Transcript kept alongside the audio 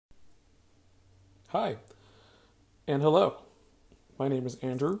Hi, and hello. My name is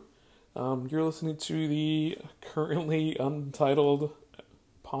Andrew. You're listening to the currently untitled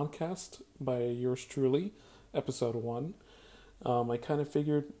podcast by yours truly, episode 1. I kind of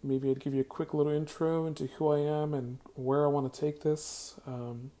figured maybe I'd give you a quick little intro into who I am and where I want to take this.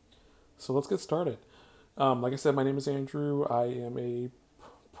 So let's get started. Like I said, my name is Andrew. I am a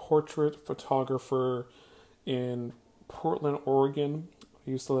portrait photographer in Portland, Oregon. I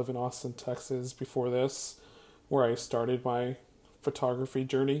used to live in Austin, Texas before this, where I started my photography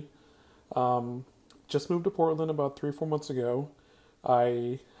journey. Um, just moved to Portland about 3 or 4 months ago.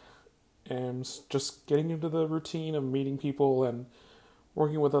 I am just getting into the routine of meeting people and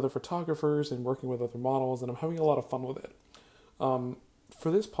working with other photographers and working with other models, and I'm having a lot of fun with it. Um, for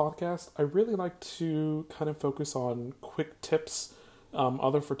this podcast, I really like to kind of focus on quick tips,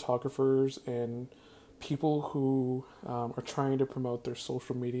 other photographers and people who are trying to promote their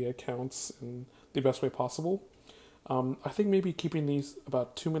social media accounts in the best way possible. I think maybe keeping these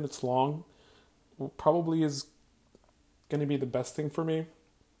about 2 minutes long probably is going to be the best thing for me.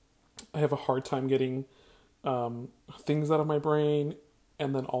 I have a hard time getting things out of my brain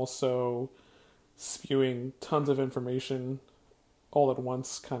and then also spewing tons of information all at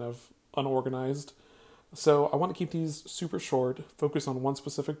once, kind of unorganized. So I want to keep these super short, focus on one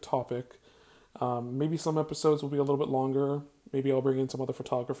specific topic. Maybe some episodes will be a little bit longer. Maybe I'll bring in some other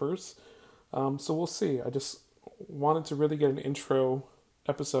photographers. So we'll see. I just wanted to really get an intro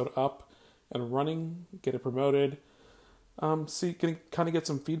episode up and running, get it promoted. Kind of get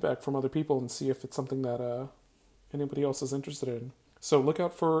some feedback from other people and see if it's something that anybody else is interested in. So look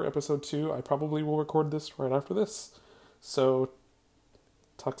out for episode 2. I probably will record this right after this. So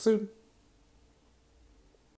talk soon.